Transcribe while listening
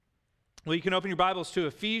Well, you can open your Bibles to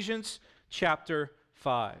Ephesians chapter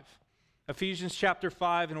 5. Ephesians chapter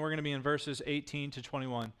 5, and we're going to be in verses 18 to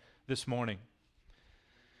 21 this morning.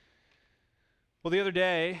 Well, the other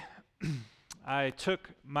day, I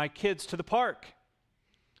took my kids to the park,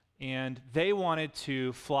 and they wanted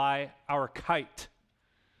to fly our kite.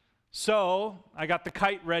 So I got the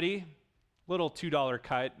kite ready, little $2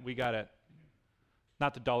 kite we got at,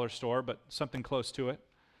 not the dollar store, but something close to it.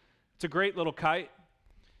 It's a great little kite.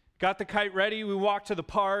 Got the kite ready, we walked to the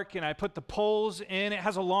park, and I put the poles in. It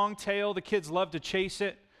has a long tail. The kids love to chase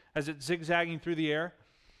it as it's zigzagging through the air.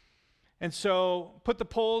 And so put the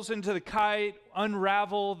poles into the kite,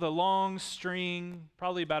 unravel the long string,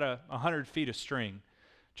 probably about 100 feet of string.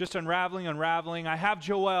 Just unraveling. I have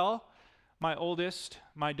Joelle, my oldest,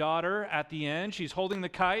 my daughter, at the end. She's holding the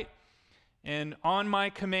kite, and on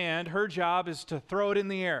my command, her job is to throw it in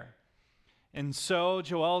the air. And so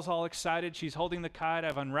Joelle's all excited. She's holding the kite.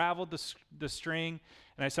 I've unraveled the string.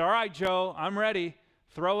 And I said, all right, Joe, I'm ready.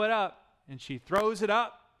 Throw it up. And she throws it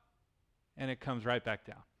up, and it comes right back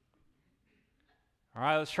down. All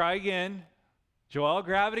right, let's try again. Joelle,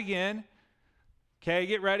 grab it again. Okay,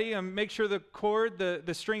 get ready. Make sure the cord,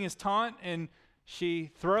 the string is taut. And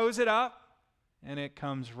she throws it up, and it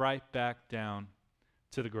comes right back down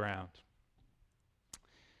to the ground.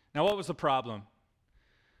 Now, what was the problem?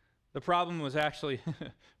 The problem was actually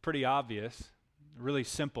pretty obvious, really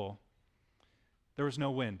simple. There was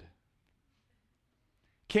no wind.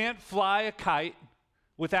 Can't fly a kite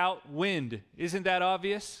without wind. Isn't that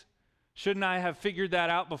obvious? Shouldn't I have figured that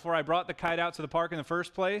out before I brought the kite out to the park in the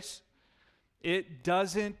first place? It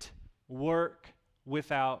doesn't work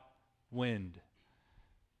without wind.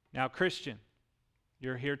 Now, Christian,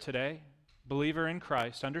 you're here today, believer in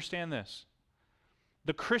Christ, understand this.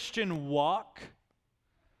 The Christian walk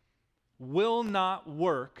will not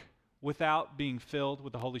work without being filled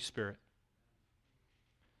with the Holy Spirit.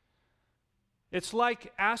 It's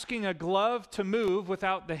like asking a glove to move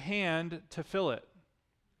without the hand to fill it.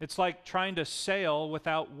 It's like trying to sail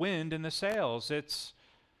without wind in the sails. It's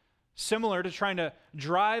similar to trying to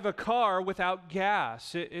drive a car without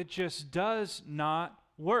gas. It just does not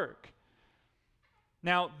work.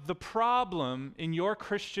 Now, the problem in your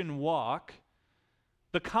Christian walk,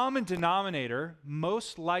 the common denominator,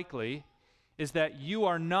 most likely, is that you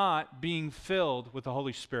are not being filled with the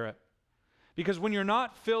Holy Spirit. Because when you're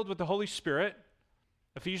not filled with the Holy Spirit,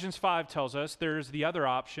 Ephesians 5 tells us there's the other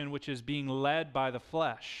option, which is being led by the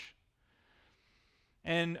flesh.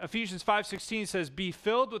 And Ephesians 5:16 says, be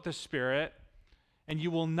filled with the Spirit, and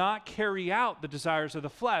you will not carry out the desires of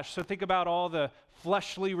the flesh. So think about all the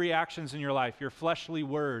fleshly reactions in your life, your fleshly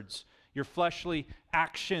words, your fleshly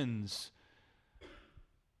actions.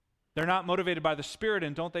 They're not motivated by the Spirit,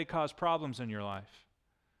 and don't they cause problems in your life?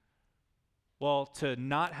 Well, to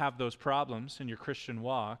not have those problems in your Christian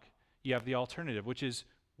walk, you have the alternative, which is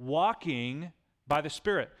walking by the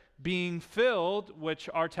Spirit, being filled, which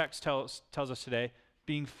our text tells us today,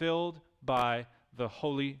 being filled by the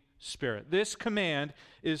Holy Spirit. This command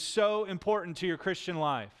is so important to your Christian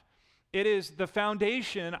life. It is the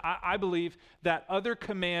foundation, I believe, that other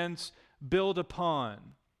commands build upon.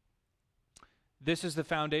 This is the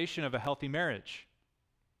foundation of a healthy marriage.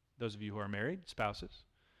 Those of you who are married, spouses.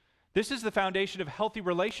 This is the foundation of healthy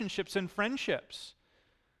relationships and friendships.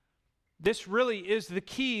 This really is the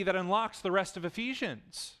key that unlocks the rest of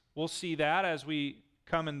Ephesians. We'll see that as we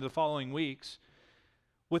come in the following weeks.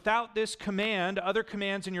 Without this command, other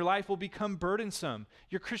commands in your life will become burdensome.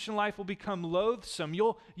 Your Christian life will become loathsome.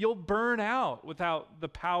 You'll burn out without the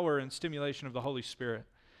power and stimulation of the Holy Spirit.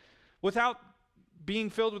 Without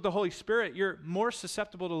being filled with the Holy Spirit, you're more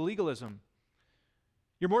susceptible to legalism.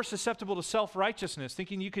 You're more susceptible to self-righteousness,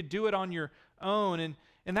 thinking you could do it on your own,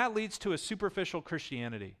 and that leads to a superficial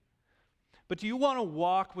Christianity. But do you want to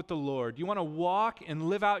walk with the Lord? Do you want to walk and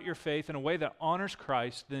live out your faith in a way that honors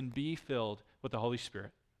Christ? Then be filled with the Holy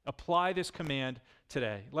Spirit. Apply this command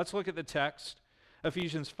today. Let's look at the text.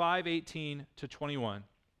 Ephesians 5:18 to 21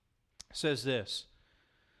 says this,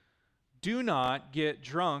 do not get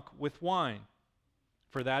drunk with wine,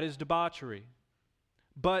 for that is debauchery,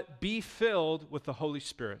 but be filled with the Holy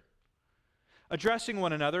Spirit, addressing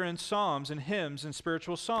one another in psalms and hymns and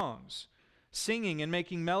spiritual songs, singing and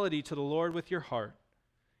making melody to the Lord with your heart,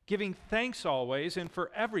 giving thanks always and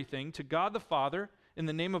for everything to God the Father in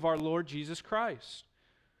the name of our Lord Jesus Christ,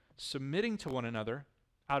 submitting to one another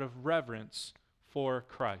out of reverence for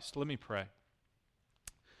Christ. Let me pray.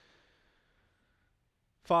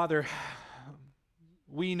 Father,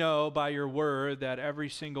 we know by your word that every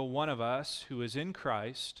single one of us who is in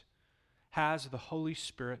Christ has the Holy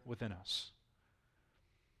Spirit within us.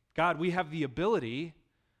 God, we have the ability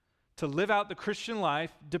to live out the Christian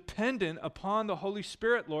life dependent upon the Holy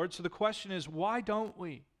Spirit, Lord. So the question is, why don't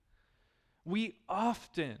we? We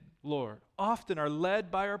often, Lord, often are led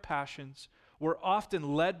by our passions. We're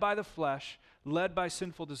often led by the flesh, led by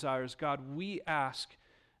sinful desires. God, we ask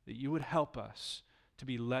that you would help us to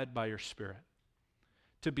be led by your Spirit,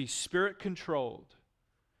 to be Spirit-controlled,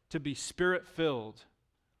 to be Spirit-filled,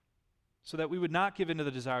 so that we would not give in to the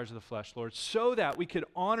desires of the flesh, Lord, so that we could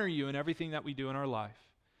honor you in everything that we do in our life.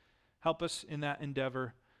 Help us in that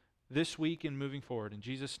endeavor this week and moving forward. In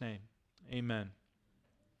Jesus' name, amen.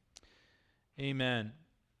 Amen.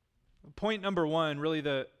 Point number one, really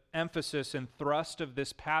the emphasis and thrust of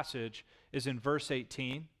this passage is in verse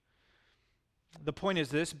 18. The point is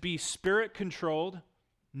this: be Spirit-controlled,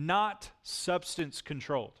 not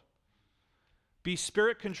substance-controlled. Be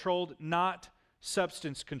Spirit-controlled, not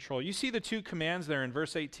substance-controlled. You see the two commands there in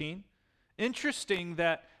verse 18? Interesting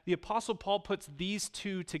that the Apostle Paul puts these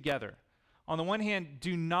two together. On the one hand,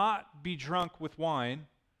 do not be drunk with wine,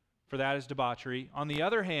 for that is debauchery. On the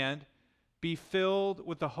other hand, be filled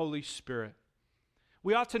with the Holy Spirit.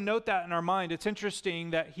 We ought to note that in our mind. It's interesting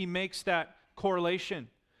that he makes that correlation,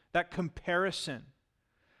 that comparison.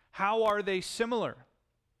 How are they similar?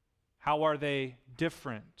 How are they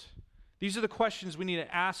different? These are the questions we need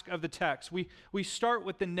to ask of the text. We start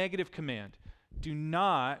with the negative command. Do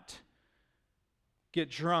not get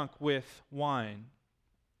drunk with wine.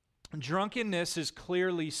 Drunkenness is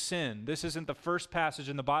clearly sin. This isn't the first passage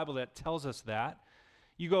in the Bible that tells us that.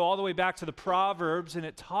 You go all the way back to the Proverbs, and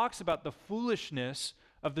it talks about the foolishness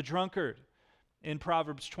of the drunkard in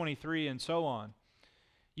Proverbs 23 and so on.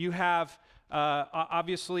 You have,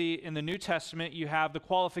 obviously, in the New Testament, you have the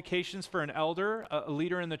qualifications for an elder, a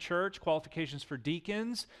leader in the church, qualifications for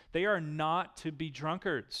deacons. They are not to be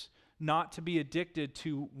drunkards, not to be addicted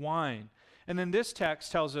to wine. And then this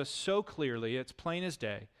text tells us so clearly, it's plain as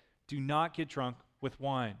day, do not get drunk with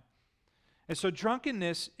wine. And so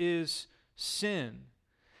drunkenness is sin.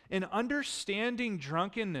 And understanding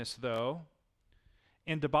drunkenness, though,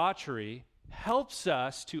 and debauchery helps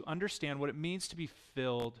us to understand what it means to be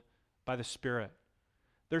filled by the Spirit.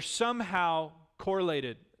 They're somehow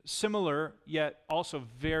correlated, similar, yet also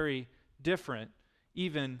very different,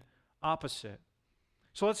 even opposite.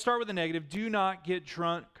 So let's start with the negative. Do not get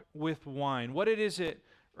drunk with wine. What is it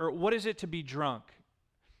to be drunk?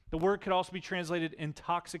 The word could also be translated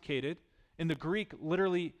intoxicated. In the Greek,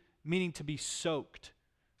 literally meaning to be soaked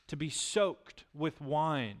with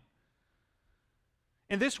wine.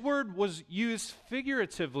 And this word was used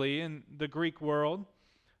figuratively in the Greek world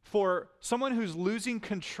for someone who's losing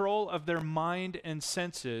control of their mind and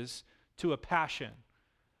senses to a passion.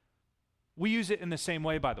 We use it in the same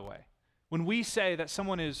way, by the way. When we say that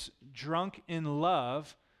someone is drunk in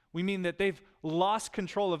love, we mean that they've lost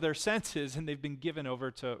control of their senses and they've been given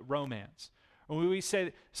over to romance. Or when we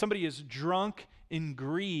say somebody is drunk in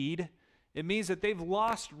greed, it means that they've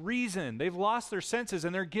lost reason, they've lost their senses,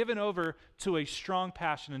 and they're given over to a strong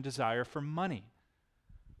passion and desire for money.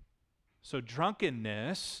 So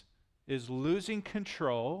drunkenness is losing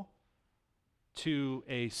control to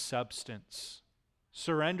a substance,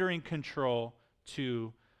 surrendering control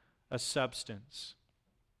to a substance.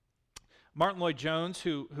 Martin Lloyd-Jones,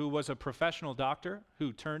 who was a professional doctor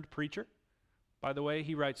who turned preacher, by the way,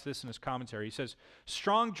 he writes this in his commentary. He says,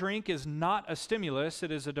 strong drink is not a stimulus,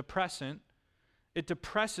 it is a depressant. It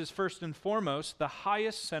depresses first and foremost the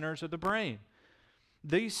highest centers of the brain.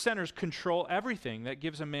 These centers control everything that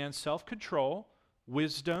gives a man self-control,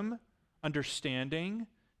 wisdom, understanding,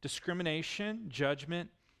 discrimination, judgment,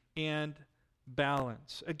 and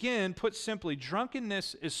balance. Again, put simply,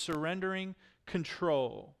 drunkenness is surrendering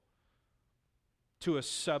control to a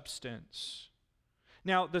substance.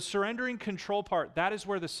 Now, the surrendering control part, that is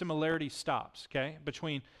where the similarity stops, okay,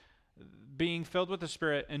 between being filled with the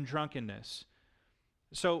Spirit and drunkenness.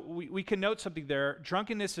 So we can note something there.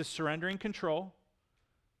 Drunkenness is surrendering control.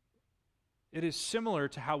 It is similar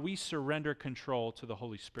to how we surrender control to the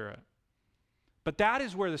Holy Spirit. But that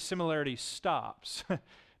is where the similarity stops,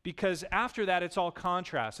 because after that, it's all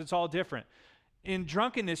contrast. It's all different. In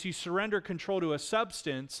drunkenness, you surrender control to a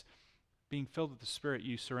substance. Being filled with the Spirit,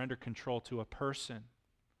 you surrender control to a person,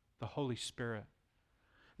 the Holy Spirit.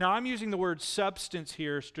 Now, I'm using the word substance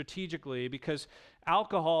here strategically because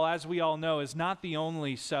alcohol, as we all know, is not the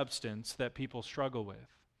only substance that people struggle with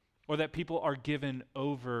or that people are given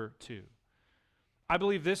over to. I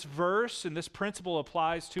believe this verse and this principle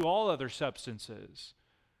applies to all other substances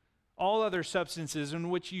in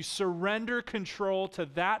which you surrender control to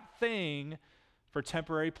that thing for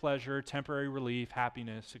temporary pleasure, temporary relief,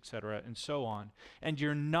 happiness, etc., and so on. And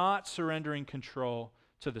you're not surrendering control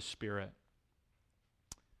to the Spirit.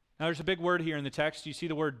 Now, there's a big word here in the text. You see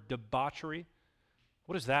the word debauchery?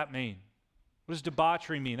 What does that mean? What does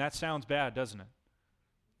debauchery mean? That sounds bad, doesn't it?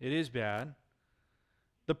 It is bad.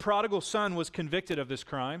 The prodigal son was convicted of this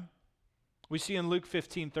crime. We see in Luke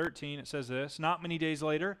 15:13, it says this, "Not many days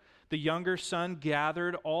later, the younger son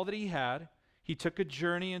gathered all that he had. He took a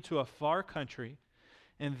journey into a far country,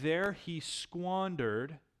 and there he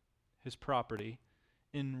squandered his property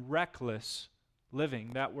in reckless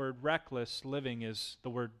living." That word reckless living is the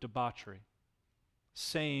word debauchery.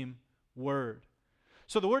 Same word.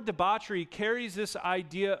 So the word debauchery carries this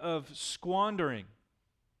idea of squandering,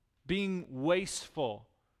 being wasteful,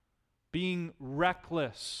 being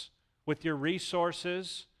reckless with your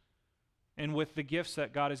resources and with the gifts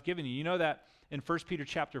that God has given you. You know that in 1 Peter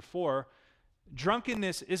chapter 4,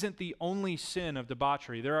 drunkenness isn't the only sin of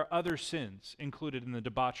debauchery. There are other sins included in the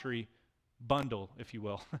debauchery bundle, if you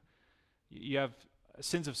will. You have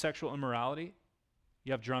sins of sexual immorality.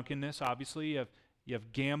 You have drunkenness, obviously. You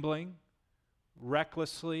have gambling,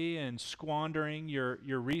 recklessly and squandering your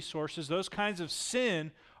resources. Those kinds of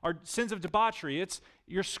sin are sins of debauchery.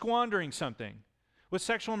 You're squandering something. With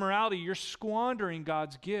sexual immorality, you're squandering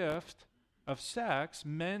God's gift of sex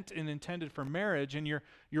meant and intended for marriage, and you're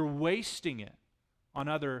wasting it on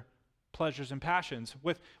other pleasures and passions.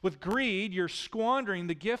 With greed, you're squandering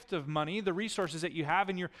the gift of money, the resources that you have,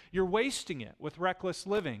 and you're wasting it with reckless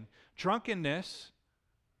living. Drunkenness,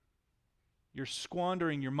 you're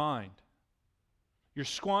squandering your mind. You're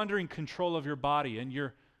squandering control of your body, and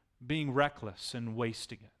you're being reckless and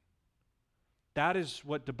wasting it. That is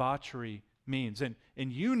what debauchery means. And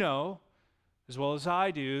you know, as well as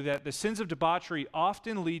I do, that the sins of debauchery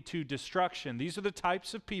often lead to destruction. These are the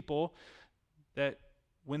types of people that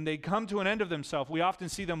when they come to an end of themselves, we often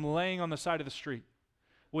see them laying on the side of the street.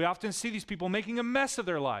 We often see these people making a mess of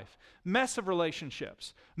their life, mess of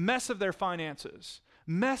relationships, mess of their finances,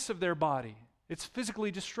 mess of their body. It's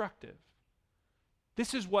physically destructive.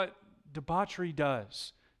 This is what debauchery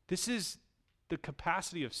does. This is the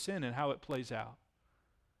capacity of sin and how it plays out.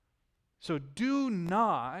 So do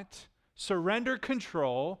not surrender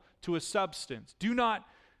control to a substance. Do not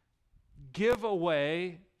give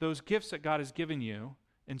away those gifts that God has given you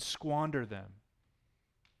and squander them.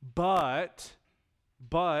 But,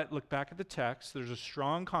 look back at the text. There's a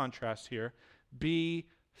strong contrast here. Be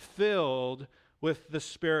filled with the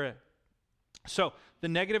Spirit. So, the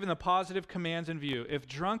negative and the positive commands in view. If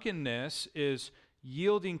drunkenness is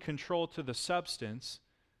yielding control to the substance,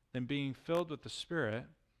 then being filled with the Spirit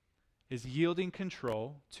is yielding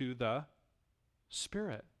control to the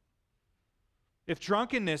Spirit. If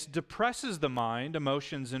drunkenness depresses the mind,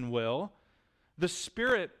 emotions, and will, the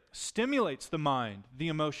Spirit stimulates the mind, the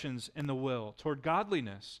emotions, and the will toward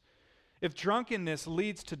godliness. If drunkenness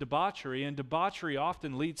leads to debauchery, and debauchery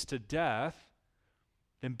often leads to death,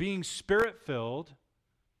 then being Spirit-filled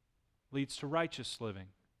leads to righteous living,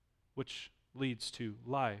 which leads to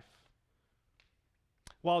life.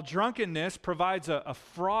 While drunkenness provides a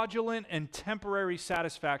fraudulent and temporary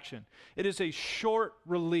satisfaction, it is a short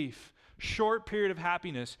relief, short period of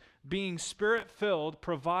happiness. Being Spirit-filled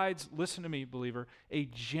provides, listen to me, believer, a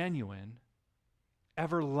genuine,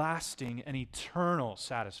 everlasting, and eternal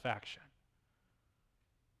satisfaction.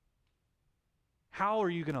 How are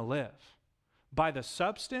you going to live? By the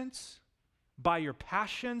substance, by your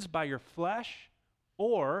passions, by your flesh,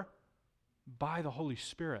 or by the Holy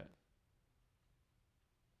Spirit?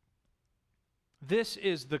 This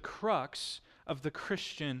is the crux of the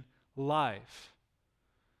Christian life.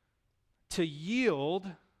 To yield,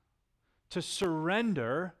 to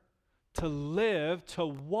surrender, to live, to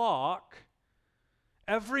walk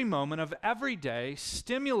every moment of every day,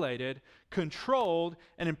 stimulated, controlled,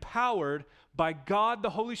 and empowered by God the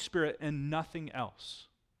Holy Spirit and nothing else.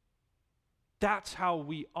 That's how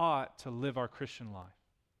we ought to live our Christian life.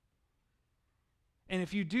 And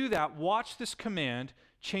if you do that, watch this command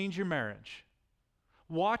change your marriage.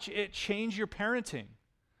 Watch it change your parenting,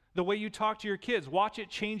 the way you talk to your kids. Watch it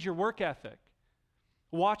change your work ethic.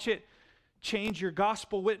 Watch it change your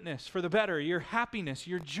gospel witness for the better, your happiness,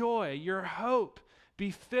 your joy, your hope.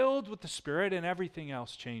 Be filled with the Spirit and everything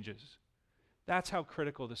else changes. That's how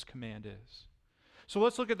critical this command is. So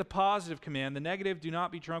let's look at the positive command. The negative, do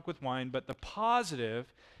not be drunk with wine, but the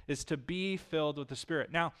positive is to be filled with the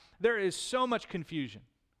Spirit. Now, there is so much confusion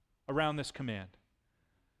around this command.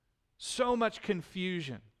 So much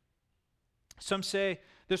confusion. Some say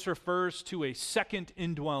this refers to a second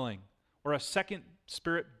indwelling or a second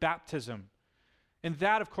Spirit baptism. And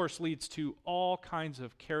that, of course, leads to all kinds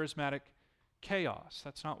of charismatic chaos.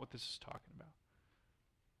 That's not what this is talking about.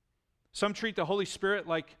 Some treat the Holy Spirit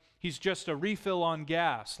like he's just a refill on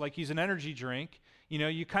gas, like he's an energy drink. You know,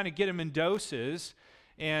 you kind of get them in doses,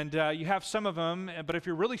 and you have some of them, but if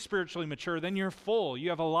you're really spiritually mature, then you're full. You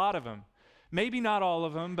have a lot of them. Maybe not all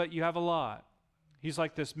of them, but you have a lot. He's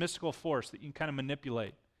like this mystical force that you can kind of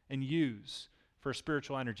manipulate and use for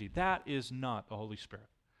spiritual energy. That is not the Holy Spirit.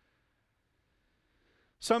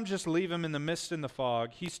 Some just leave him in the mist and the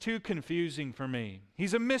fog. He's too confusing for me.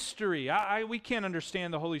 He's a mystery. We can't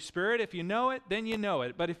understand the Holy Spirit. If you know it, then you know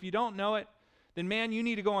it. But if you don't know it, then man, you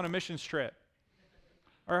need to go on a missions trip.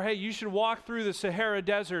 Or hey, you should walk through the Sahara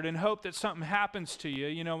Desert and hope that something happens to you.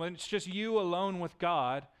 You know, when it's just you alone with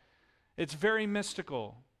God. It's very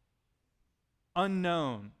mystical.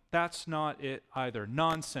 Unknown. That's not it either.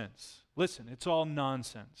 Nonsense. Listen, it's all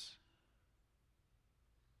nonsense.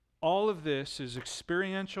 All of this is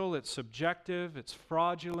experiential, it's subjective, it's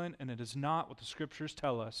fraudulent, and it is not what the Scriptures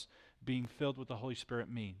tell us being filled with the Holy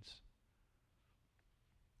Spirit means.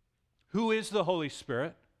 Who is the Holy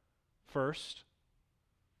Spirit? First,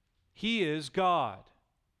 He is God.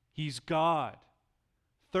 He's God.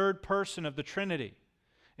 Third person of the Trinity.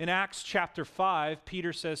 In Acts chapter 5,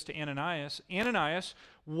 Peter says to Ananias, Ananias,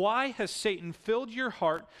 why has Satan filled your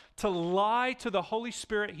heart to lie to the Holy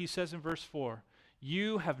Spirit? He says in verse 4,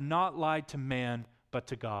 you have not lied to man, but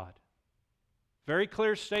to God. Very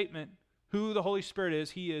clear statement. Who the Holy Spirit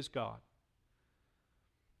is, He is God.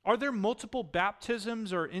 Are there multiple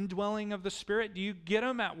baptisms or indwelling of the Spirit? Do you get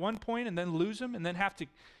them at one point and then lose them and then have to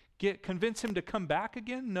convince Him to come back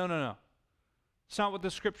again? No. It's not what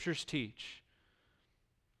the Scriptures teach.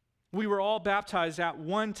 We were all baptized at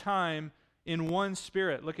one time in one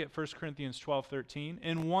Spirit. Look at 1 Corinthians 12:13.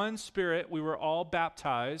 In one Spirit we were all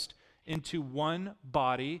baptized into one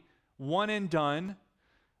body, one and done.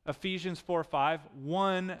 Ephesians 4:5,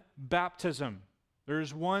 one baptism. There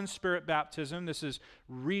is one Spirit baptism. This is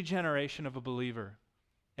regeneration of a believer.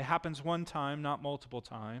 It happens one time, not multiple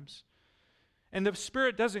times. And the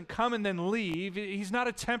Spirit doesn't come and then leave. He's not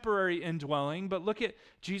a temporary indwelling, but look at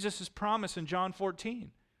Jesus' promise in John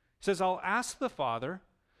 14. He says, I'll ask the Father,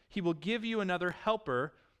 He will give you another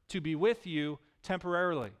helper to be with you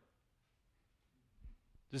temporarily.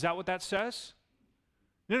 Is that what that says?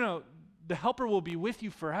 No. The helper will be with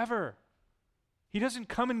you forever. He doesn't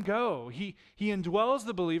come and go. He indwells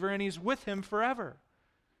the believer and He's with him forever.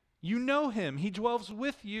 You know Him. He dwells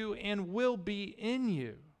with you and will be in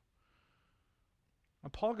you. Now,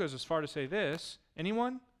 Paul goes as far to say this.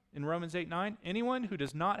 Anyone, in Romans 8:9, anyone who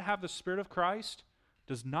does not have the Spirit of Christ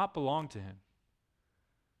does not belong to Him.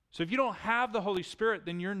 So if you don't have the Holy Spirit,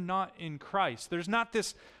 then you're not in Christ. There's not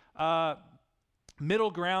this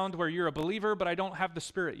middle ground where you're a believer, but I don't have the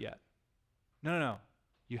Spirit yet. No.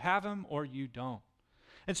 You have Him or you don't.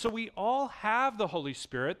 And so we all have the Holy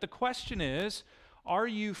Spirit. The question is, are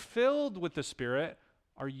you filled with the Spirit?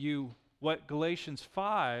 Are you, what Galatians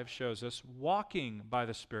 5 shows us, walking by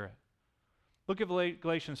the Spirit? Look at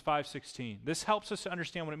Galatians 5:16. This helps us to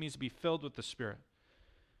understand what it means to be filled with the Spirit.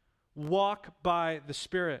 Walk by the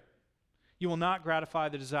Spirit. You will not gratify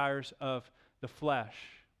the desires of the flesh.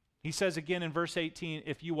 He says again in verse 18,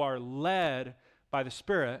 if you are led by the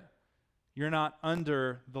Spirit, you're not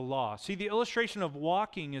under the law. See, the illustration of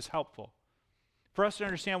walking is helpful for us to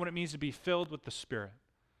understand what it means to be filled with the Spirit.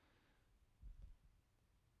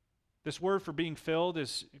 This word for being filled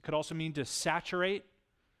it could also mean to saturate.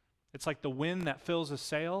 It's like the wind that fills a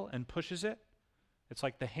sail and pushes it. It's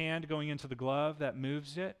like the hand going into the glove that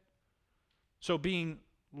moves it. So being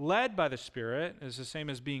led by the Spirit is the same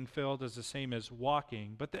as being filled, is the same as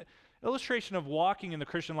walking. But the illustration of walking in the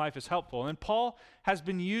Christian life is helpful. And Paul has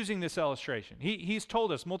been using this illustration. He's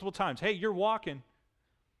told us multiple times, hey, you're walking.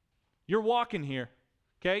 You're walking here.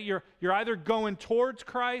 Okay? You're either going towards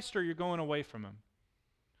Christ or you're going away from Him.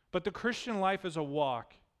 But the Christian life is a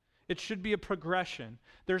walk. It should be a progression.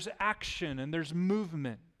 There's action and there's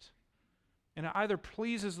movement. And it either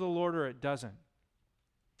pleases the Lord or it doesn't.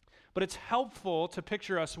 But it's helpful to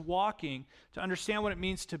picture us walking to understand what it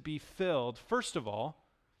means to be filled. First of all,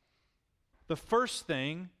 the first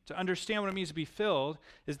thing to understand what it means to be filled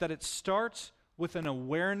is that it starts with an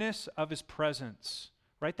awareness of His presence.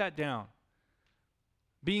 Write that down.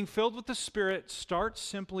 Being filled with the Spirit starts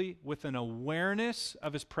simply with an awareness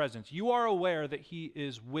of His presence. You are aware that He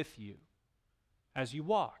is with you as you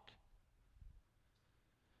walk.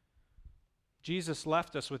 Jesus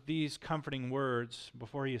left us with these comforting words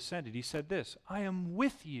before He ascended. He said this, I am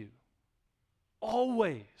with you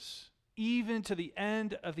always, even to the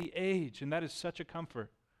end of the age. And that is such a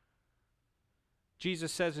comfort.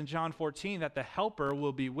 Jesus says in John 14 that the Helper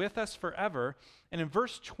will be with us forever. And in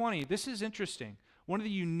verse 20, this is interesting. One of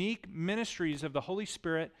the unique ministries of the Holy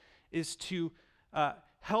Spirit is to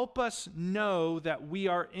help us know that we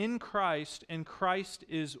are in Christ and Christ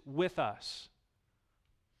is with us.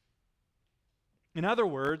 In other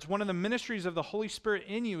words, one of the ministries of the Holy Spirit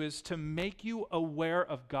in you is to make you aware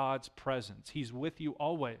of God's presence. He's with you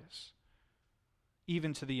always,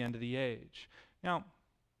 even to the end of the age. Now,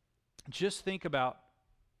 just think about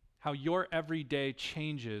how your everyday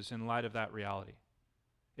changes in light of that reality.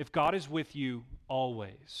 If God is with you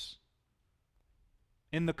always,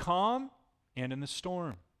 in the calm and in the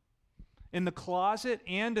storm, in the closet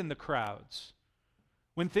and in the crowds,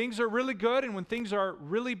 when things are really good and when things are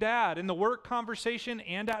really bad, in the work conversation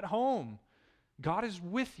and at home, God is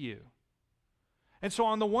with you. And so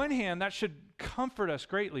on the one hand, that should comfort us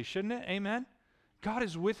greatly, shouldn't it? Amen? God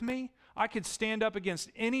is with me. I could stand up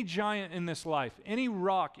against any giant in this life, any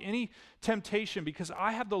rock, any temptation, because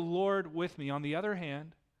I have the Lord with me. On the other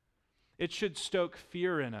hand, it should stoke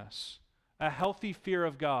fear in us, a healthy fear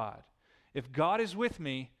of God. If God is with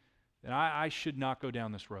me, then I should not go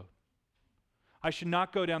down this road. I should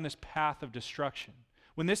not go down this path of destruction.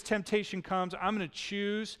 When this temptation comes, I'm going to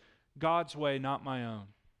choose God's way, not my own.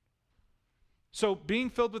 So being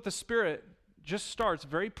filled with the Spirit just starts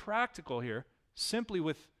very practical here, simply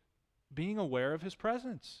with being aware of His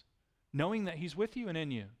presence, knowing that He's with you and in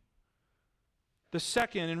you. The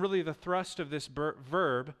second, and really the thrust of this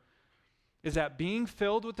verb, is that being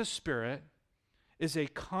filled with the Spirit is a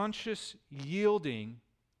conscious yielding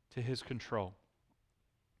to His control.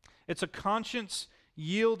 It's a conscious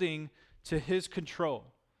yielding to His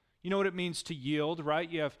control. You know what it means to yield, right?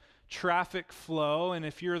 You have traffic flow, and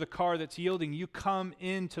if you're the car that's yielding, you come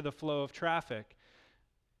into the flow of traffic.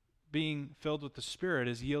 Being filled with the Spirit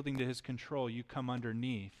is yielding to His control. You come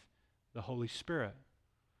underneath the Holy Spirit.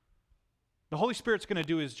 The Holy Spirit's going to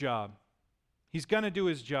do His job. He's going to do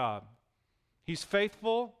His job. He's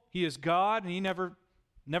faithful. He is God, and He never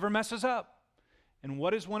messes up. And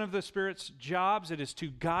what is one of the Spirit's jobs? It is to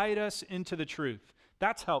guide us into the truth.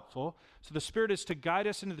 That's helpful. So the Spirit is to guide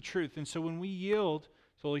us into the truth. And so when we yield to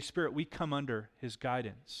the Holy Spirit, we come under His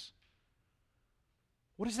guidance.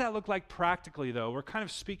 What does that look like practically, though? We're kind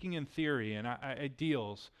of speaking in theory and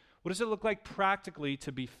ideals. What does it look like practically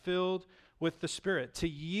to be filled with the Spirit, to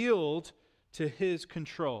yield to His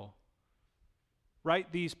control?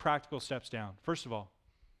 Write these practical steps down. First of all,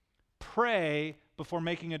 pray before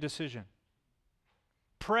making a decision.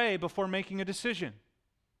 Pray before making a decision.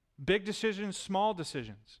 Big decisions, small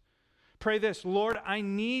decisions. Pray this: Lord, I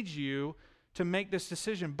need you to make this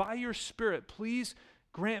decision. By your Spirit, please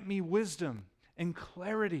grant me wisdom and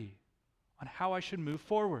clarity on how I should move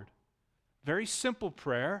forward. Very simple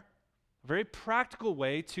prayer, a very practical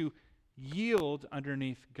way to yield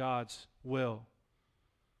underneath God's will.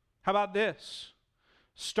 How about this?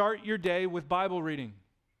 Start your day with Bible reading.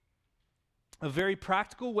 A very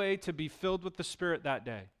practical way to be filled with the Spirit that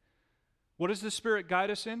day. What does the Spirit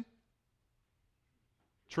guide us in?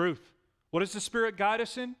 Truth. What does the Spirit guide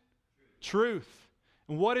us in? Truth.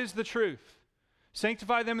 And what is the truth?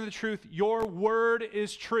 Sanctify them in the truth. Your word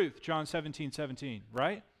is truth. John 17:17,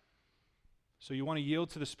 right? So you want to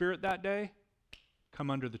yield to the Spirit that day?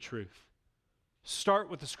 Come under the truth.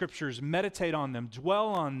 Start with the Scriptures. Meditate on them. Dwell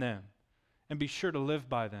on them. And be sure to live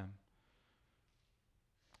by them.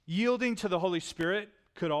 Yielding to the Holy Spirit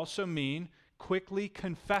could also mean quickly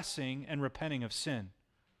confessing and repenting of sin.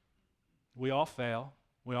 We all fail.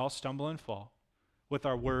 We all stumble and fall with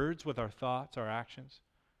our words, with our thoughts, our actions.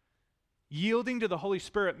 Yielding to the Holy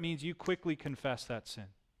Spirit means you quickly confess that sin.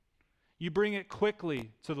 You bring it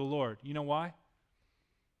quickly to the Lord. You know why?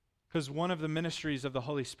 Because one of the ministries of the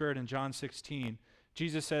Holy Spirit in John 16,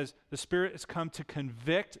 Jesus says, the Spirit has come to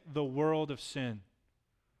convict the world of sin.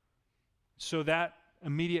 So that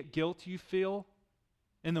immediate guilt you feel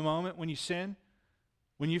in the moment when you sin,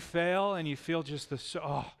 when you fail and you feel just this,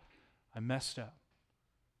 I messed up.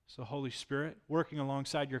 It's the Holy Spirit working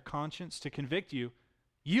alongside your conscience to convict you.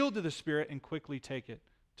 Yield to the Spirit and quickly take it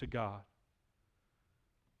to God.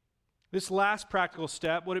 This last practical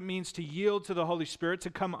step, what it means to yield to the Holy Spirit, to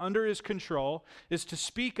come under His control, is to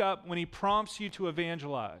speak up when He prompts you to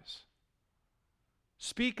evangelize.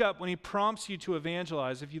 Speak up when He prompts you to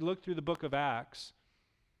evangelize. If you look through the book of Acts,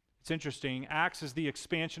 it's interesting. Acts is the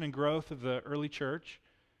expansion and growth of the early church.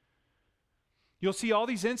 You'll see all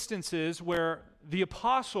these instances where the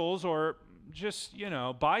apostles or just,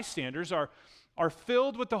 bystanders are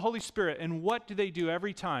filled with the Holy Spirit. And what do they do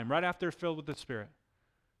every time right after they're filled with the Spirit?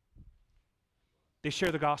 They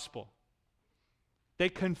share the gospel. They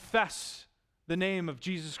confess the name of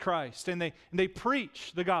Jesus Christ, and they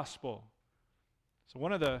preach the gospel. So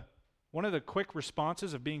one of the quick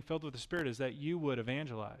responses of being filled with the Spirit is that you would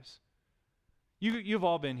evangelize. You've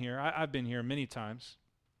all been here. I've been here many times.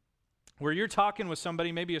 where you're talking with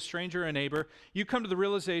somebody, maybe a stranger or a neighbor, you come to the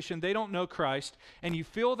realization they don't know Christ, and you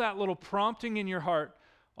feel that little prompting in your heart,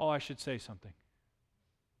 oh, I should say something.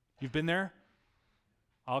 You've been there?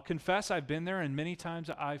 I'll confess I've been there, and many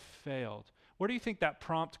times I've failed. Where do you think that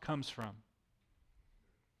prompt comes from?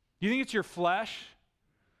 You think it's your flesh?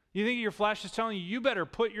 You think your flesh is telling you, you better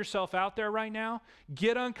put yourself out there right now?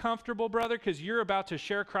 Get uncomfortable, brother, because you're about to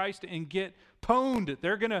share Christ and get pwned.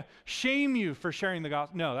 They're going to shame you for sharing the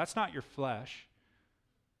gospel. No, that's not your flesh.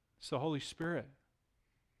 It's the Holy Spirit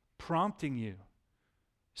prompting you,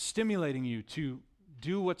 stimulating you to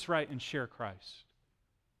do what's right and share Christ.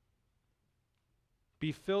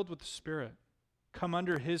 Be filled with the Spirit. Come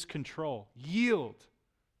under His control. Yield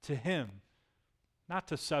to Him, not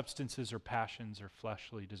to substances or passions or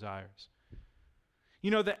fleshly desires. You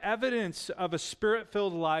know, the evidence of a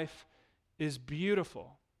Spirit-filled life is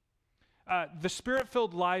beautiful. The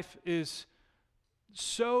Spirit-filled life is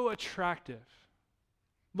so attractive.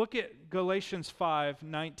 Look at Galatians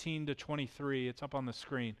 5:19-23. It's up on the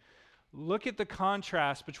screen. Look at the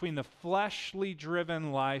contrast between the fleshly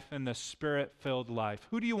driven life and the Spirit-filled life.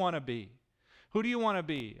 Who do you want to be? Who do you want to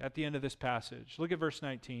be at the end of this passage? Look at verse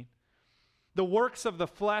 19. The works of the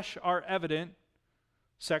flesh are evident: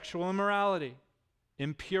 sexual immorality,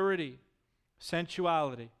 impurity,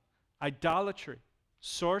 sensuality, idolatry,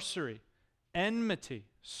 sorcery, enmity,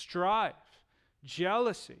 strife,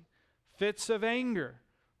 jealousy, fits of anger,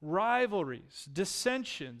 rivalries,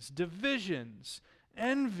 dissensions, divisions,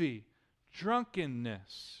 envy,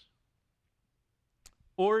 drunkenness,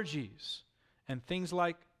 orgies, and things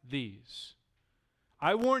like these.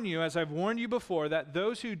 I warn you, as I've warned you before, that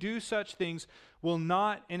those who do such things will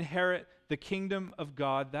not inherit the kingdom of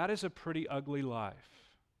God. That is a pretty ugly life.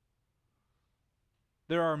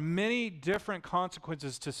 There are many different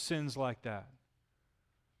consequences to sins like that.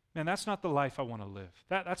 Man, that's not the life I want to live.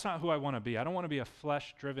 That's not who I want to be. I don't want to be a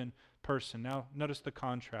flesh-driven person. Now, notice the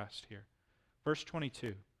contrast here. Verse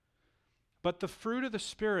 22. But the fruit of the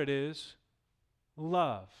Spirit is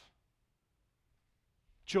love,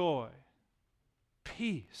 joy,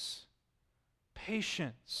 peace,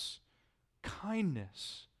 patience,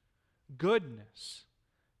 kindness, goodness,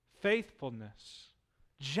 faithfulness,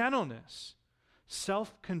 gentleness,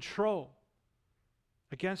 self-control.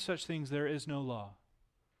 Against such things there is no law.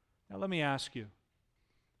 Now let me ask you,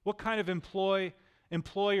 what kind of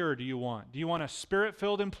employer do you want? Do you want a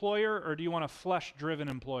Spirit-filled employer, or do you want a flesh-driven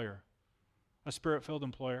employer? A Spirit-filled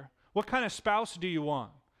employer. What kind of spouse do you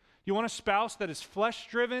want? You want a spouse that is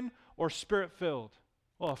flesh-driven or Spirit-filled?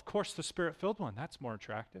 Well, of course, the Spirit-filled one. That's more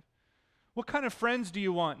attractive. What kind of friends do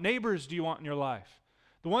you want? Neighbors do you want in your life?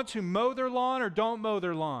 The ones who mow their lawn or don't mow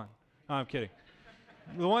their lawn? No, I'm kidding.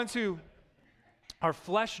 The ones who are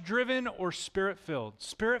flesh-driven or Spirit-filled?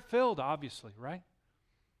 Spirit-filled, obviously, right?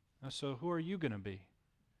 So who are you going to be?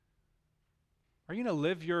 Are you going to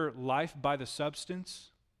live your life by the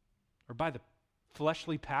substance or by the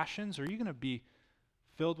fleshly passions, or are you going to be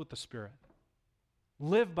filled with the Spirit?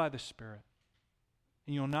 Live by the Spirit,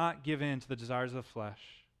 and you'll not give in to the desires of the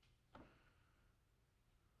flesh.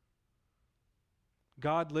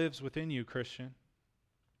 God lives within you, Christian.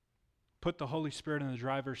 Put the Holy Spirit in the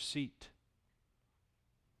driver's seat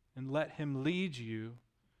and let Him lead you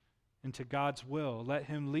into God's will. Let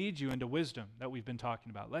Him lead you into wisdom that we've been talking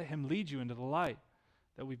about. Let Him lead you into the light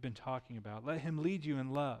that we've been talking about. Let Him lead you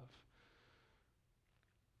in love.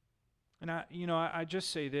 And I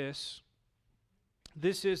just say this.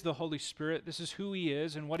 This is the Holy Spirit. This is who He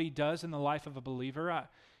is and what He does in the life of a believer.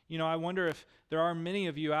 I wonder if there are many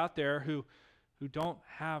of you out there who don't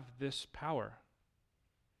have this power,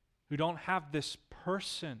 who don't have this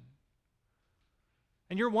person.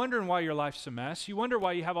 And you're wondering why your life's a mess. You wonder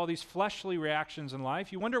why you have all these fleshly reactions in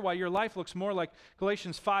life. You wonder why your life looks more like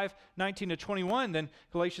Galatians 5:19-21 than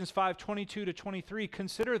Galatians 5:22-23.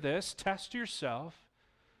 Consider this. Test yourself.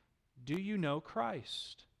 Do you know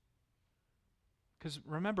Christ? Because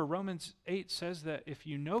remember, Romans 8 says that if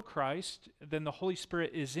you know Christ, then the Holy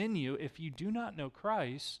Spirit is in you. If you do not know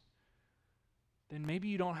Christ, then maybe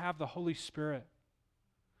you don't have the Holy Spirit.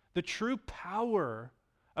 The true power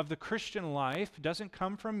of the Christian life doesn't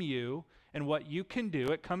come from you and what you can do.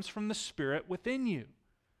 It comes from the Spirit within you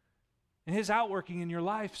and His outworking in your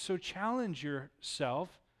life. So challenge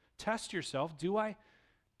yourself, test yourself. Do I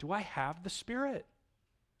have the Spirit?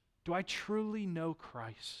 Do I truly know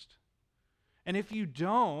Christ? And if you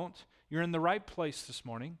don't, you're in the right place this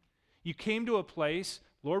morning. You came to a place,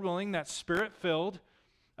 Lord willing, that's Spirit-filled,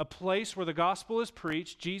 a place where the gospel is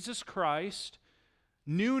preached. Jesus Christ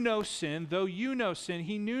knew no sin. Though you know sin,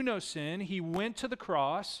 He knew no sin. He went to the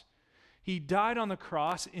cross. He died on the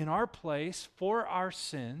cross in our place for our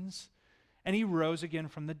sins. and he rose again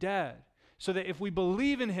from the dead. So that if we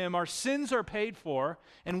believe in him, our sins are paid for,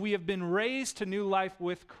 and we have been raised to new life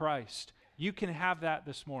with Christ. You can have that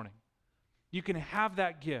this morning. You can have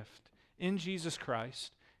that gift in Jesus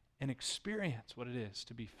Christ and experience what it is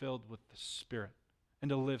to be filled with the Spirit and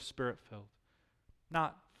to live Spirit-filled,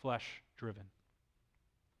 not flesh-driven.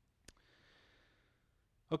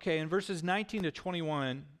 Okay, in verses 19 to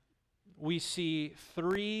 21, we see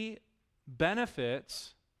three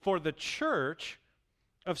benefits for the church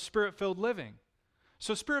of Spirit-filled living.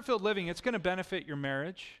 So Spirit-filled living, it's going to benefit your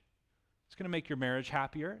marriage. It's going to make your marriage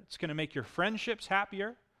happier. It's going to make your friendships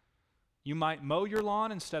happier. You might mow your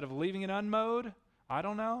lawn instead of leaving it unmowed. I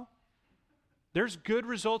don't know. There's good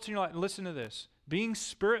results in your life. Listen to this. Being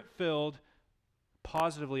Spirit-filled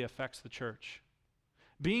positively affects the church.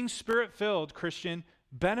 Being Spirit-filled, Christian,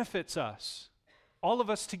 benefits us, all of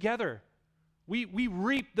us together. We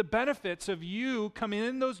reap the benefits of you coming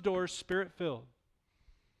in those doors Spirit-filled.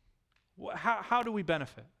 How do we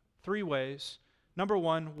benefit? Three ways. Number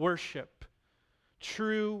one, worship.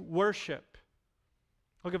 True worship.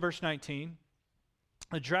 Look at verse 19.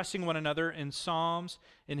 Addressing one another in psalms,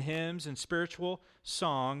 in hymns, and spiritual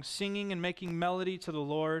songs, singing and making melody to the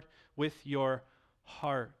Lord with your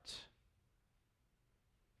heart.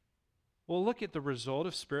 Well, look at the result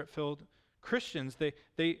of Spirit-filled Christians.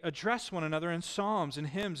 They address one another in psalms and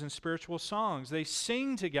hymns and spiritual songs. They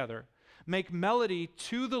sing together, make melody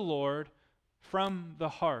to the Lord from the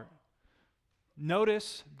heart.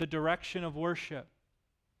 Notice the direction of worship.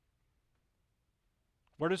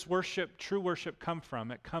 Where does worship, true worship, come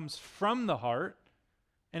from? It comes from the heart,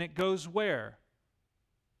 and it goes where?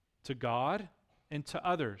 To God and to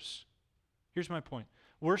others. Here's my point.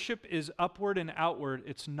 Worship is upward and outward.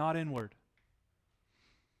 It's not inward.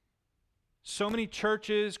 So many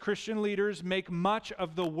churches, Christian leaders, make much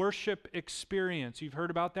of the worship experience. You've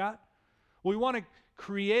heard about that? We want to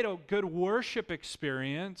create a good worship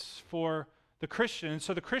experience for the Christian.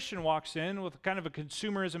 So the Christian walks in with kind of a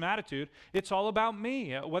consumerism attitude. It's all about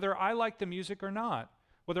me, whether I like the music or not,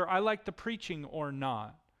 whether I like the preaching or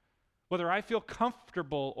not, whether I feel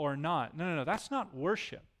comfortable or not. No, that's not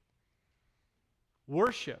worship.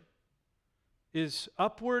 Worship is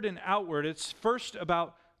upward and outward. It's first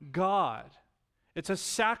about God. It's a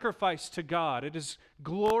sacrifice to God. It is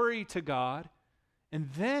glory to God. And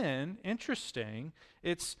then, interesting,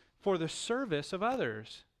 it's for the service of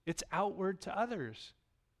others. It's outward to others.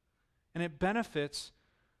 And it benefits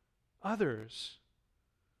others.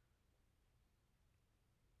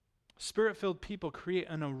 Spirit-filled people create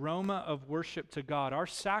an aroma of worship to God. Our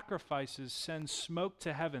sacrifices send smoke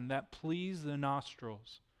to heaven that please the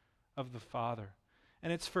nostrils of the Father.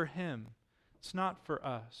 And it's for Him. It's not for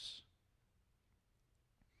us.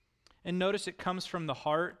 And notice it comes from the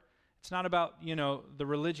heart. It's not about, the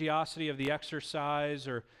religiosity of the exercise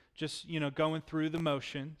or just, going through the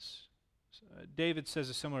motions. David says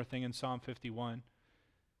a similar thing in Psalm 51.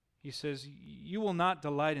 He says, "You will not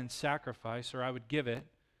delight in sacrifice, or I would give it.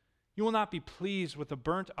 You will not be pleased with a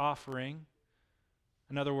burnt offering."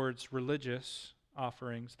 In other words, religious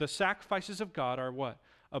offerings. The sacrifices of God are what?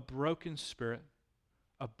 A broken spirit,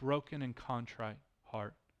 a broken and contrite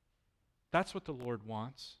heart. That's what the Lord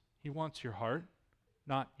wants. He wants your heart,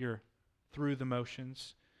 not your through the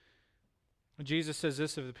motions. Jesus says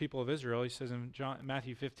this of the people of Israel. He says in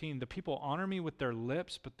Matthew 15, "The people honor me with their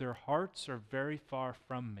lips, but their hearts are very far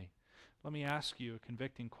from me." Let me ask you a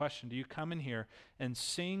convicting question. Do you come in here and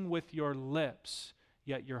sing with your lips,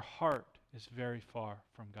 yet your heart is very far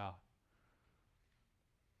from God?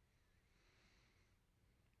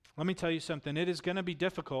 Let me tell you something. It is going to be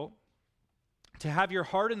difficult to have your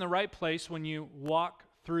heart in the right place when you walk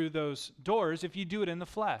through those doors if you do it in the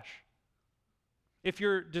flesh. If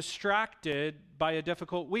you're distracted by a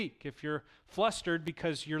difficult week, if you're flustered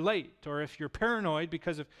because you're late, or if you're paranoid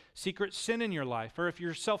because of secret sin in your life, or if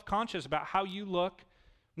you're self-conscious about how you look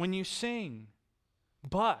when you sing.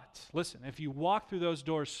 But, listen, if you walk through those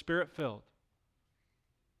doors Spirit-filled,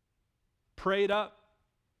 prayed up,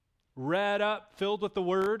 read up, filled with the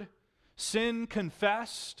Word, sin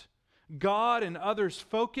confessed, God and others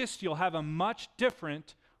focused, you'll have a much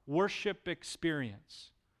different worship experience.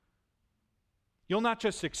 You'll not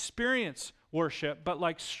just experience worship, but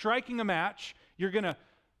like striking a match, you're going to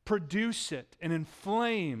produce it and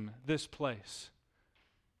inflame this place.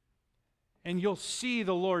 And you'll see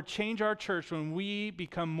the Lord change our church when we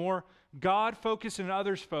become more God-focused and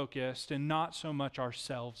others-focused and not so much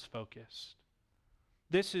ourselves-focused.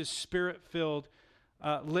 This is Spirit-filled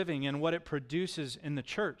living and what it produces in the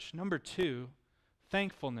church. Number two,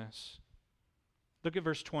 thankfulness. Look at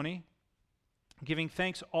verse 20. "Giving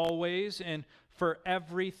thanks always and for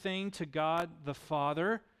everything to God the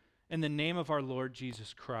Father in the name of our Lord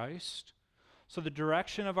Jesus Christ. So the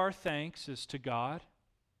direction of our thanks is to God,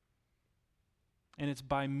 and it's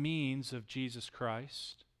by means of Jesus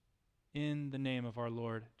Christ, in the name of our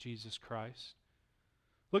Lord Jesus Christ.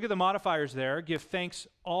 Look at the modifiers there. Give thanks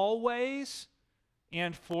always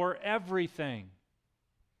and for everything.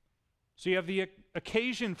 So you have the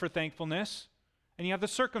occasion for thankfulness, and you have the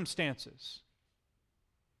circumstances.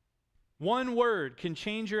 One word can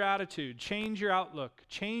change your attitude, change your outlook,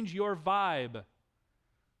 change your vibe.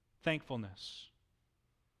 Thankfulness.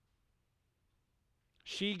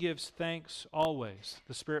 She gives thanks always.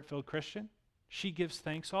 The Spirit-filled Christian, she gives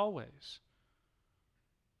thanks always.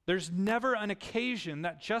 There's never an occasion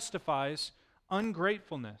that justifies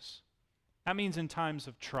ungratefulness. That means in times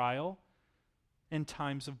of trial, in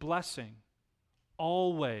times of blessing.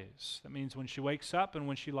 Always. That means when she wakes up and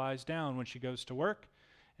when she lies down, when she goes to work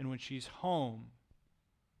and when she's home.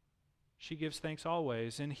 She gives thanks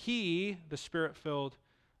always. And he, the Spirit-filled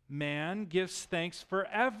man, gives thanks for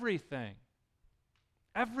everything.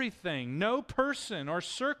 Everything. No person or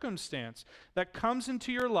circumstance that comes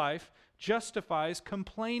into your life justifies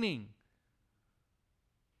complaining.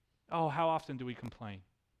 Oh, how often do we complain?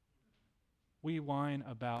 We whine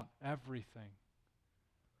about everything.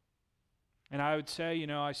 And I would say,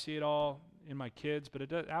 I see it all in my kids, but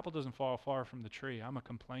apple doesn't fall far from the tree. I'm a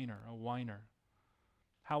complainer, a whiner.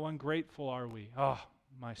 How ungrateful are we? Oh,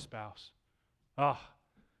 my spouse. Oh,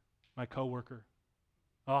 my coworker.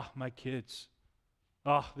 Oh, my kids.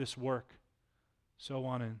 Oh, this work. So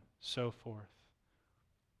on and so forth.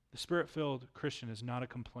 The Spirit-filled Christian is not a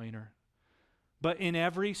complainer. But in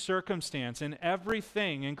every circumstance, in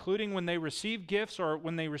everything, including when they receive gifts or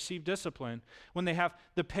when they receive discipline, when they have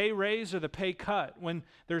the pay raise or the pay cut, when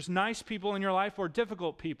there's nice people in your life or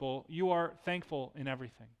difficult people, you are thankful in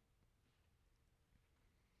everything.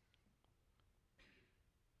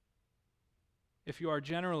 If you are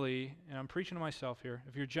generally, and I'm preaching to myself here,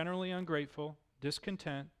 if you're generally ungrateful,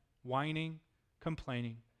 discontent, whining,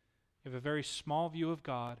 complaining, you have a very small view of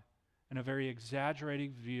God and a very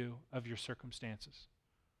exaggerated view of your circumstances.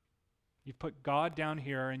 You've put God down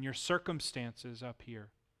here and your circumstances up here.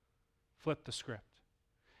 Flip the script.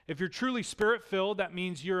 If you're truly Spirit-filled, that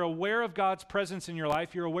means you're aware of God's presence in your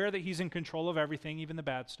life. You're aware that He's in control of everything, even the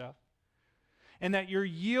bad stuff. And that you're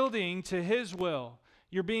yielding to His will.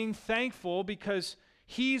 You're being thankful because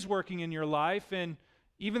He's working in your life, and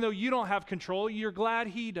even though you don't have control, you're glad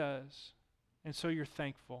He does. And so you're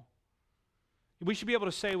thankful. We should be able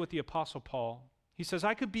to say with the Apostle Paul, he says,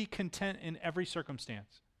 I could be content in every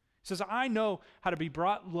circumstance. He says, I know how to be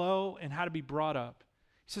brought low and how to be brought up.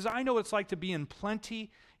 He says, I know what it's like to be in plenty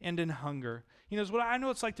and in hunger. He knows what I know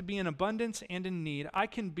it's like to be in abundance and in need. I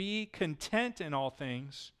can be content in all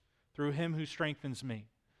things through Him who strengthens me.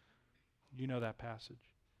 You know that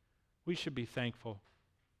passage. We should be thankful.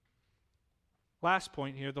 Last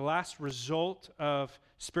point here, the last result of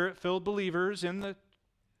Spirit-filled believers in the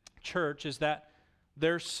church is that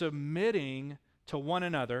they're submitting to one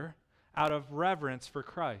another out of reverence for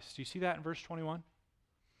Christ. Do you see that in verse 21?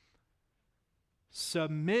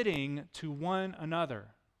 Submitting to one another.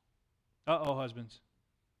 Uh-oh, husbands.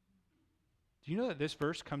 Do you know that this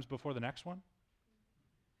verse comes before the next one?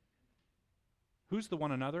 Who's the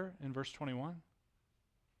one another in verse 21?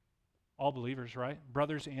 All believers, right?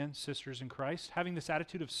 Brothers and sisters in Christ, having this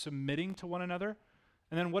attitude of submitting to one another.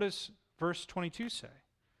 And then what does verse 22 say?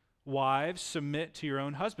 Wives, submit to your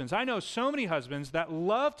own husbands. I know so many husbands that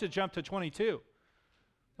love to jump to 22.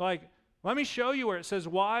 Like, let me show you where it says,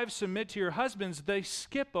 wives, submit to your husbands. They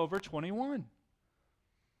skip over 21.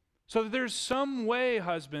 So there's some way,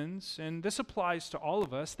 husbands, and this applies to all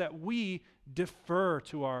of us, that we defer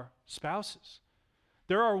to our spouses.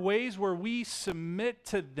 There are ways where we submit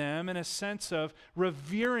to them in a sense of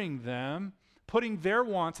revering them, putting their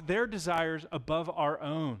wants, their desires above our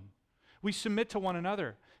own. We submit to one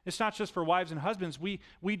another. It's not just for wives and husbands. We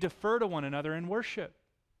defer to one another in worship.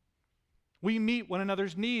 We meet one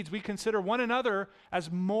another's needs. We consider one another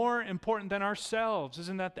as more important than ourselves.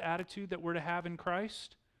 Isn't that the attitude that we're to have in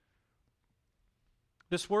Christ?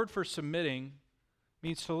 This word for submitting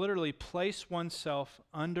means to literally place oneself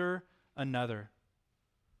under another.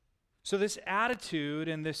 So this attitude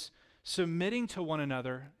and this submitting to one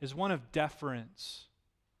another is one of deference.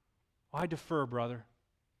 I defer, brother.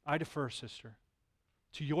 I defer, sister,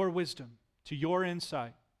 to your wisdom, to your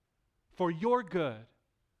insight, for your good,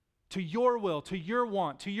 to your will, to your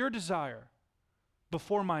want, to your desire,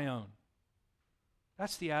 before my own.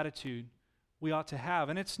 That's the attitude we ought to have.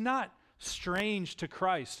 And it's not strange to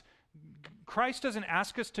Christ Christ doesn't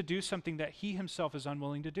ask us to do something that he himself is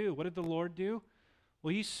unwilling to do. What did the Lord do?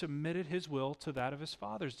 Well, he submitted his will to that of his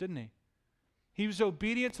Father's, didn't he? He was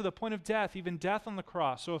obedient to the point of death, even death on the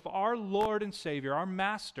cross. So if our Lord and Savior, our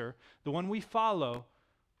Master, the one we follow,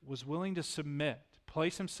 was willing to submit,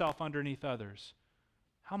 place himself underneath others,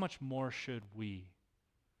 how much more should we?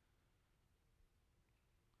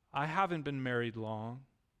 I haven't been married long,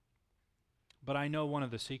 but I know one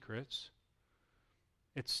of the secrets.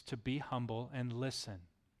 It's to be humble and listen.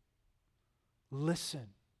 Listen.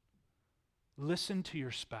 Listen to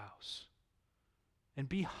your spouse and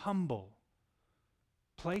be humble.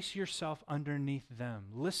 Place yourself underneath them.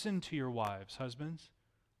 Listen to your wives, husbands.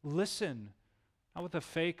 Listen. Not with a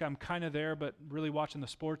fake, I'm kind of there, but really watching the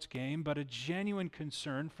sports game, but a genuine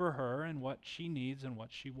concern for her and what she needs and what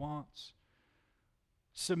she wants.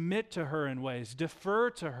 Submit to her in ways. Defer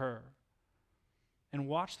to her. And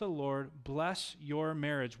watch the Lord bless your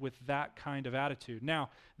marriage with that kind of attitude. Now,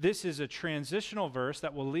 this is a transitional verse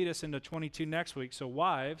that will lead us into 22 next week. So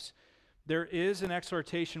wives, there is an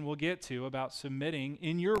exhortation we'll get to about submitting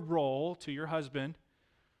in your role to your husband,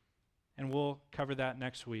 and we'll cover that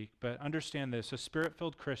next week. But understand this, a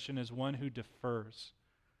Spirit-filled Christian is one who defers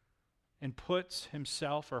and puts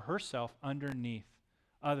himself or herself underneath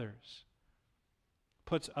others,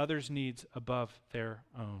 puts others' needs above their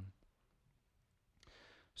own.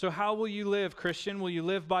 So how will you live, Christian? Will you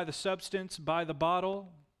live by the substance, by the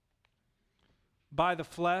bottle, by the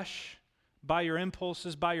flesh, by your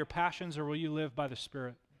impulses, by your passions, or will you live by the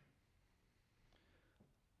Spirit?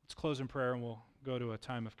 Let's close in prayer and we'll go to a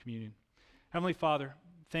time of communion. Heavenly Father,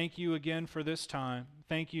 thank you again for this time.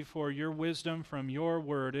 Thank you for your wisdom from your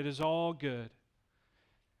word. It is all good.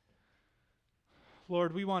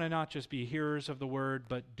 Lord, we want to not just be hearers of the word,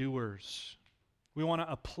 but doers. We want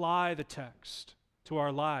to apply the text to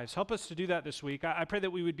our lives. Help us to do that this week. I pray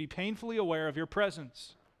that we would be painfully aware of your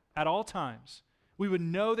presence at all times. We would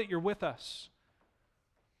know that you're with us.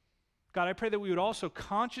 God, I pray that we would also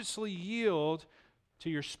consciously yield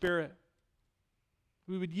to your Spirit.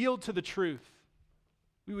 We would yield to the truth.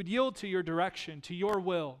 We would yield to your direction, to your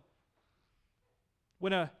will.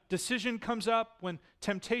 When a decision comes up, when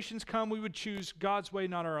temptations come, we would choose God's way,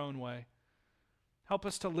 not our own way. Help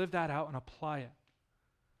us to live that out and apply it.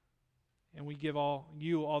 And we give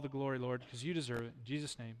you all the glory, Lord, because you deserve it. In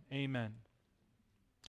Jesus' name, amen.